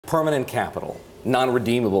permanent capital,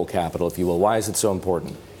 non-redeemable capital, if you will. Why is it so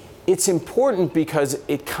important? It's important because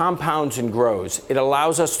it compounds and grows. It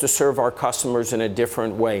allows us to serve our customers in a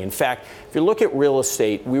different way. In fact, if you look at real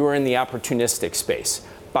estate, we were in the opportunistic space.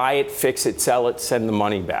 Buy it, fix it, sell it, send the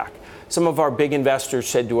money back. Some of our big investors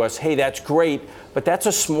said to us, hey, that's great, but that's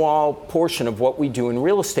a small portion of what we do in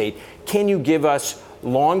real estate. Can you give us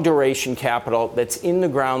long duration capital that's in the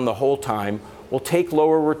ground the whole time? We'll take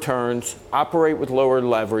lower returns, operate with lower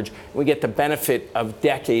leverage, and we get the benefit of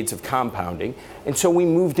decades of compounding. And so we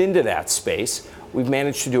moved into that space. We've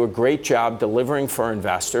managed to do a great job delivering for our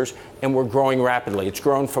investors, and we're growing rapidly. It's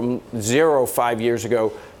grown from 0 5 years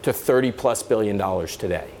ago to $30+ billion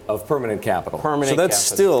today. Of permanent capital. Permanent so that's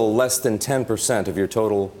capital. Still less than 10% of your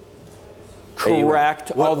total.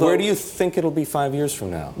 Correct. Where do you think it'll be 5 years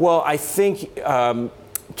from now? Well, I think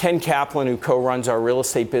Ken Kaplan, who co-runs our real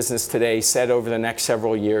estate business today, said over the next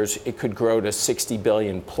several years it could grow to 60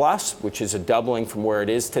 billion plus, which is a doubling from where it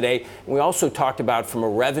is today. And we also talked about, from a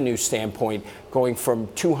revenue standpoint, going from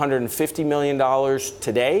 $250 million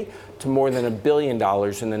today to more than $1 billion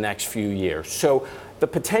in the next few years. So the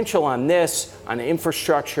potential on this, on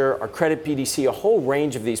infrastructure, our credit BDC, a whole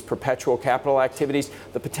range of these perpetual capital activities,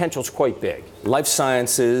 the potential is quite big. Life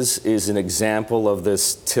sciences is an example of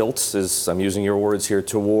this tilt, as I'm using your words here,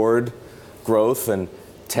 toward growth and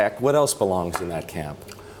tech. What else belongs in that camp?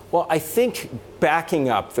 Well, I think, backing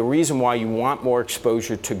up, the reason why you want more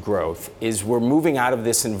exposure to growth is we're moving out of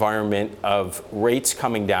this environment of rates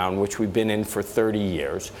coming down, which we've been in for 30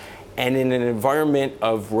 years. And in an environment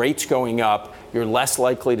of rates going up, you're less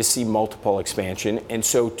likely to see multiple expansion. And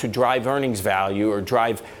so to drive earnings value or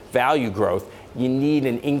drive value growth, you need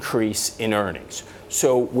an increase in earnings.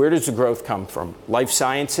 So where does the growth come from? Life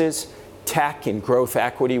sciences, tech, and growth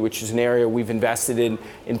equity, which is an area we've invested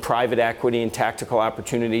in private equity and tactical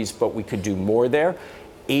opportunities, but we could do more there.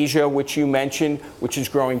 Asia, which you mentioned, which is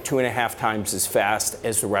growing 2.5 times as fast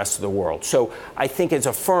as the rest of the world. So I think as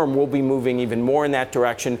a firm, we'll be moving even more in that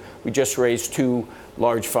direction. We just raised 2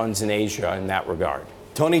 large funds in Asia in that regard.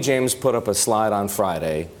 Tony James put up a slide on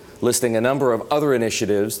Friday listing a number of other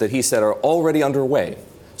initiatives that he said are already underway.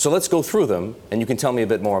 So let's go through them, and you can tell me a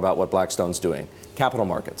bit more about what Blackstone's doing. Capital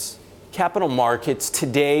markets. Capital markets,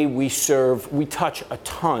 today we touch a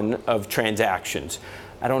ton of transactions.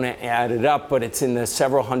 I don't add it up, but it's in the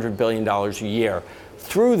several $100 billion a year.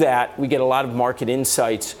 Through that, we get a lot of market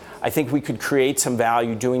insights. I think we could create some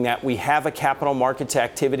value doing that. We have a capital markets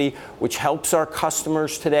activity which helps our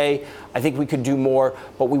customers today. I think we could do more,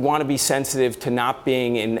 but we want to be sensitive to not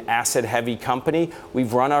being an asset-heavy company.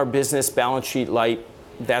 We've run our business balance sheet light.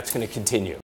 That's going to continue.